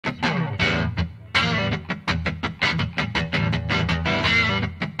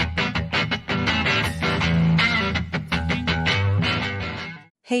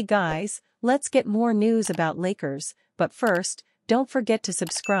Hey guys, let's get more news about Lakers, but first, don't forget to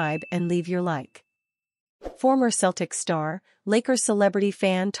subscribe and leave your like. Former Celtics star, Lakers celebrity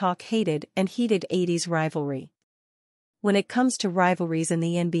fan talk hated and heated 80s rivalry. When it comes to rivalries in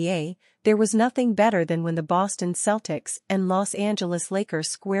the NBA, there was nothing better than when the Boston Celtics and Los Angeles Lakers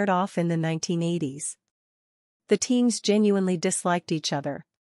squared off in the 1980s. The teams genuinely disliked each other.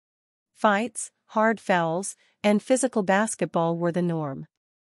 Fights, hard fouls, and physical basketball were the norm.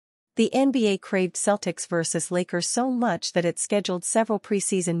 The NBA craved Celtics vs. Lakers so much that it scheduled several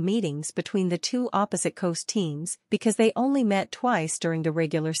preseason meetings between the two opposite coast teams because they only met twice during the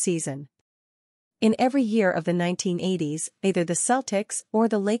regular season. In every year of the 1980s, either the Celtics or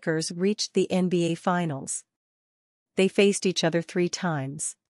the Lakers reached the NBA Finals. They faced each other 3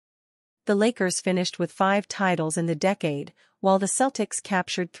 times. The Lakers finished with 5 titles in the decade, while the Celtics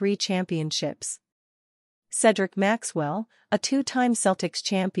captured 3 championships. Cedric Maxwell, a 2-time Celtics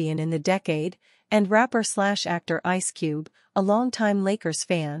champion in the decade, and rapper/actor Ice Cube, a longtime Lakers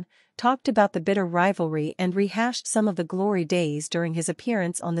fan, talked about the bitter rivalry and rehashed some of the glory days during his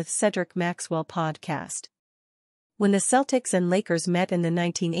appearance on the Cedric Maxwell podcast. When the Celtics and Lakers met in the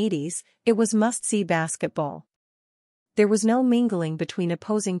 1980s, it was must-see basketball. There was no mingling between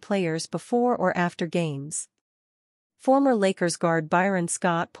opposing players before or after games. Former Lakers guard Byron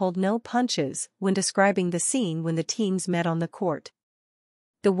Scott pulled no punches when describing the scene when the teams met on the court.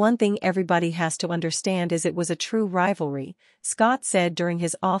 The one thing everybody has to understand is it was a true rivalry, Scott said during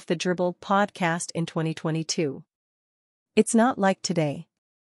his Off the Dribble podcast in 2022. It's not like today.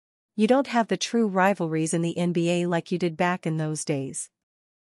 You don't have the true rivalries in the NBA like you did back in those days.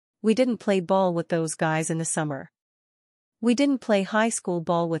 We didn't play ball with those guys in the summer. We didn't play high school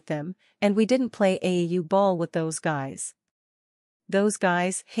ball with them, and we didn't play AAU ball with those guys. Those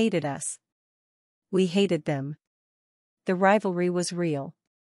guys hated us. We hated them. The rivalry was real.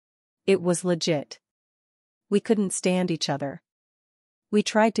 It was legit. We couldn't stand each other. We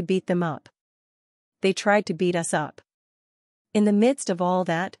tried to beat them up. They tried to beat us up. In the midst of all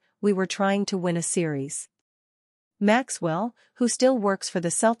that, we were trying to win a series. Maxwell, who still works for the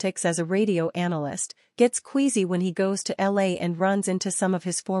Celtics as a radio analyst, gets queasy when he goes to LA and runs into some of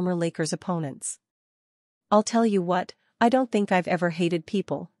his former Lakers opponents. I'll tell you what, I don't think I've ever hated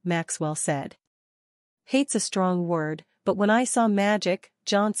people, Maxwell said. Hate's a strong word, but when I saw Magic,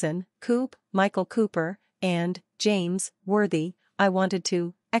 Johnson, Coop, Michael Cooper, and James Worthy, I wanted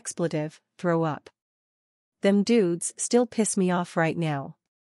to, throw up. Them dudes still piss me off right now.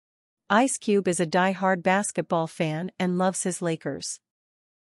 Ice Cube is a die-hard basketball fan and loves his Lakers.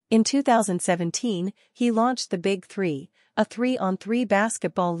 In 2017, he launched the Big Three, a 3-on-3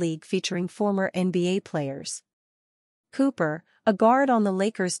 basketball league featuring former NBA players. Cooper, a guard on the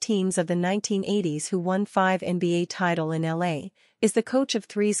Lakers teams of the 1980s who won 5 NBA titles in LA, is the coach of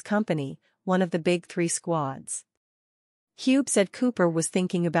Three's Company, one of the Big Three squads. Cube said Cooper was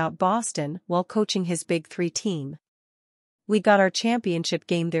thinking about Boston while coaching his Big Three team. We got our championship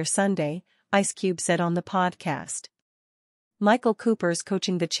game there Sunday, Ice Cube said on the podcast. Michael Cooper's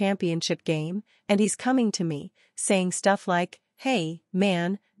coaching the championship game, and he's coming to me, saying stuff like, "Hey,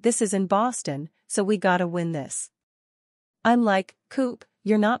 man, this is in Boston, so we gotta win this." I'm like, "Coop,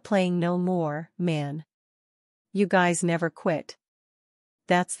 you're not playing no more, man. You guys never quit.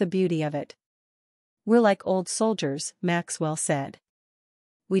 That's the beauty of it. We're like old soldiers," Maxwell said.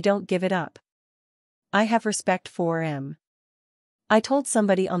 "We don't give it up. I have respect for him. I told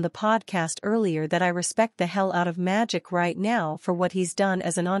somebody on the podcast earlier that I respect the hell out of Magic right now for what he's done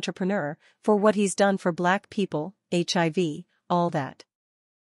as an entrepreneur, for what he's done for black people, HIV, all that.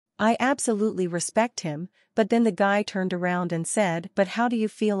 I absolutely respect him," but then the guy turned around and said, "But how do you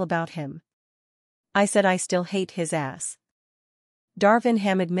feel about him?" I said I still hate his ass. Darvin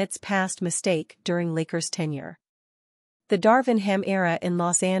Ham admits past mistake during Lakers tenure. The Darvin Ham era in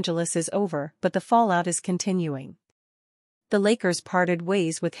Los Angeles is over, but the fallout is continuing. The Lakers parted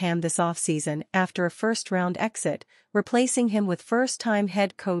ways with Ham this offseason after a first-round exit, replacing him with first-time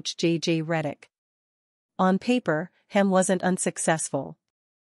head coach J.J. Redick. On paper, Ham wasn't unsuccessful.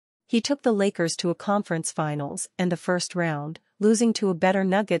 He took the Lakers to a conference finals and the first round, losing to a better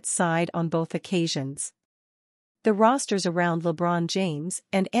Nuggets side on both occasions. The rosters around LeBron James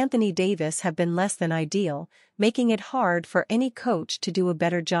and Anthony Davis have been less than ideal, making it hard for any coach to do a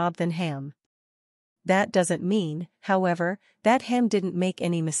better job than Ham. That doesn't mean, however, that Ham didn't make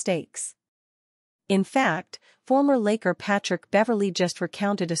any mistakes. In fact, former Laker Patrick Beverley just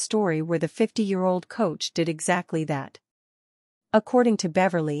recounted a story where the 50-year-old coach did exactly that. According to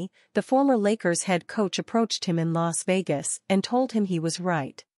Beverley, the former Lakers head coach approached him in Las Vegas and told him he was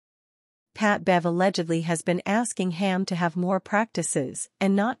right. Pat Bev allegedly has been asking Ham to have more practices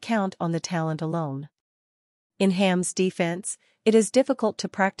and not count on the talent alone. In Ham's defense, it is difficult to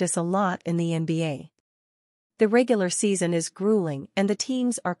practice a lot in the NBA. The regular season is grueling and the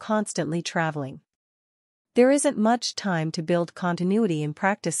teams are constantly traveling. There isn't much time to build continuity in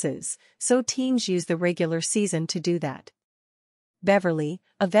practices, so teams use the regular season to do that. Beverly,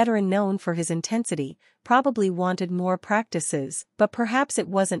 a veteran known for his intensity, probably wanted more practices, but perhaps it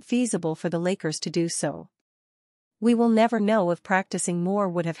wasn't feasible for the Lakers to do so. We will never know if practicing more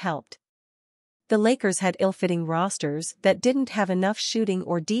would have helped. The Lakers had ill-fitting rosters that didn't have enough shooting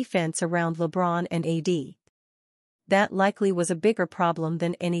or defense around LeBron and AD. That likely was a bigger problem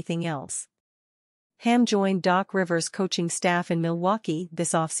than anything else. Ham joined Doc Rivers' coaching staff in Milwaukee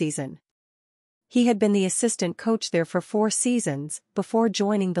this offseason. He had been the assistant coach there for 4 seasons before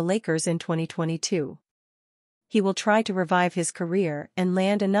joining the Lakers in 2022. He will try to revive his career and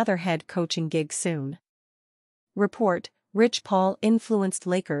land another head coaching gig soon. Report: Rich Paul influenced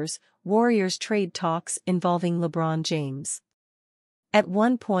Lakers-Warriors trade talks involving LeBron James. At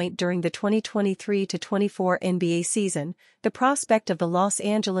one point during the 2023-24 NBA season, the prospect of the Los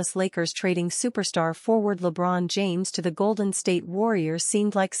Angeles Lakers trading superstar forward LeBron James to the Golden State Warriors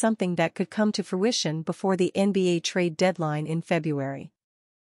seemed like something that could come to fruition before the NBA trade deadline in February.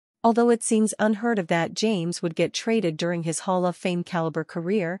 Although it seems unheard of that James would get traded during his Hall of Fame caliber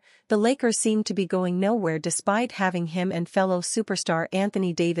career, the Lakers seemed to be going nowhere despite having him and fellow superstar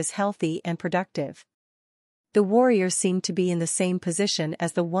Anthony Davis healthy and productive. The Warriors seemed to be in the same position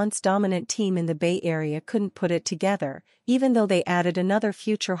as the once dominant team in the Bay Area couldn't put it together, even though they added another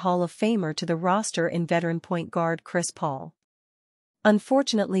future Hall of Famer to the roster in veteran point guard Chris Paul.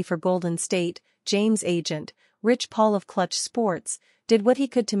 Unfortunately for Golden State, James' agent, Rich Paul of Clutch Sports, did what he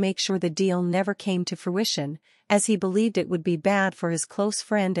could to make sure the deal never came to fruition, as he believed it would be bad for his close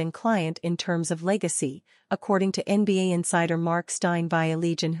friend and client in terms of legacy, according to NBA insider Mark Stein via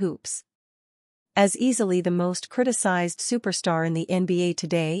Legion Hoops. As easily the most criticized superstar in the NBA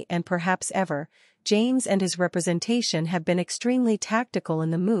today and perhaps ever, James and his representation have been extremely tactical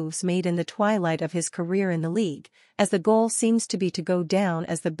in the moves made in the twilight of his career in the league, as the goal seems to be to go down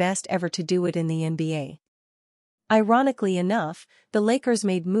as the best ever to do it in the NBA. Ironically enough, the Lakers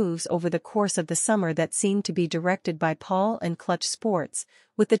made moves over the course of the summer that seemed to be directed by Paul and Clutch Sports,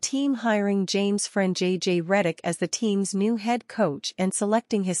 with the team hiring James' friend J.J. Redick as the team's new head coach and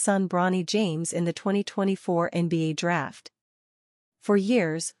selecting his son Bronny James in the 2024 NBA Draft. For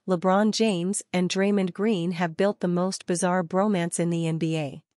years, LeBron James and Draymond Green have built the most bizarre bromance in the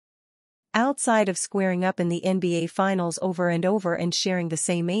NBA. Outside of squaring up in the NBA Finals over and over and sharing the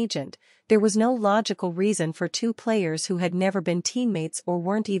same agent, there was no logical reason for two players who had never been teammates or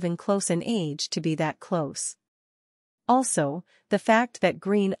weren't even close in age to be that close. Also, the fact that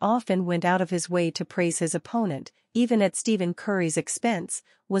Green often went out of his way to praise his opponent, even at Stephen Curry's expense,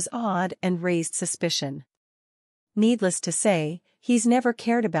 was odd and raised suspicion. Needless to say, he's never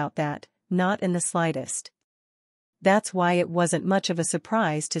cared about that, not in the slightest. That's why it wasn't much of a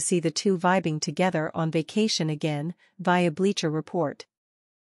surprise to see the two vibing together on vacation again, via Bleacher Report.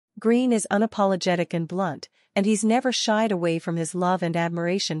 Green is unapologetic and blunt, and he's never shied away from his love and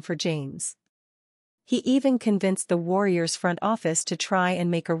admiration for James. He even convinced the Warriors front office to try and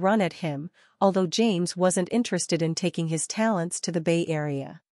make a run at him, although James wasn't interested in taking his talents to the Bay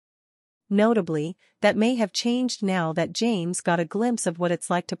Area. Notably, that may have changed now that James got a glimpse of what it's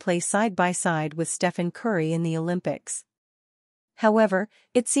like to play side by side with Stephen Curry in the Olympics. However,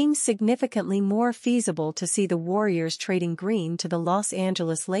 it seems significantly more feasible to see the Warriors trading Green to the Los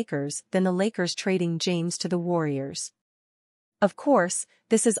Angeles Lakers than the Lakers trading James to the Warriors. Of course,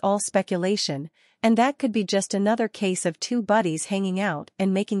 this is all speculation, and that could be just another case of two buddies hanging out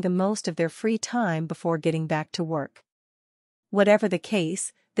and making the most of their free time before getting back to work. Whatever the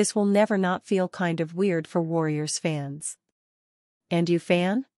case, this will never not feel kind of weird for Warriors fans. And you,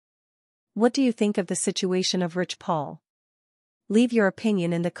 fan? What do you think of the situation of Rich Paul? Leave your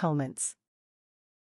opinion in the comments.